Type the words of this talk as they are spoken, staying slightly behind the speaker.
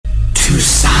to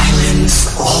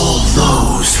silence all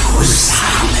those who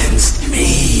silenced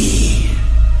me.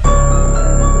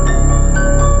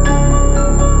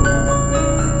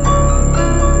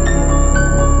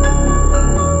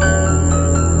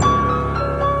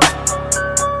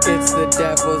 It's the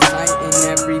devil's night and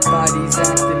everybody's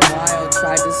acting wild.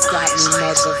 Try to stop me,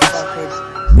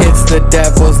 motherfucker. It's the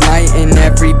devil's night and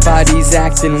everybody's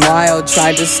acting wild.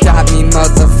 Try to stop me,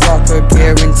 motherfucker.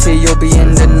 Guarantee you'll be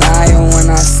in denial when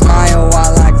I smile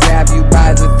while I grab you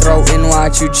by the throat and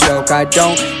watch you choke. I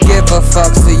don't give a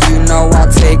fuck, so you know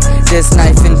I'll take this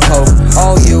knife and poke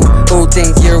all you who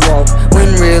think you're woke, when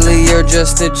really you're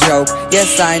just a joke.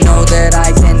 Yes, I know that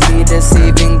I can be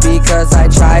deceiving because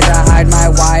I try to hide my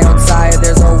wild side.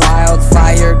 There's a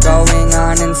wildfire going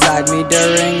on inside me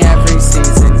during every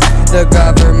season. The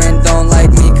government don't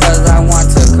like me cause I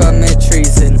want to commit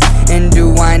treason. And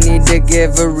do I need to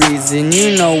give a reason?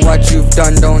 You know what you've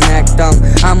done, don't act dumb.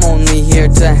 I'm only here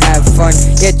to have fun,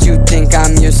 yet you think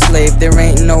I'm your slave. There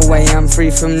ain't no way I'm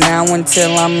free from now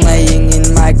until I'm laying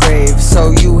in my grave.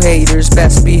 So you haters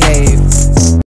best behave.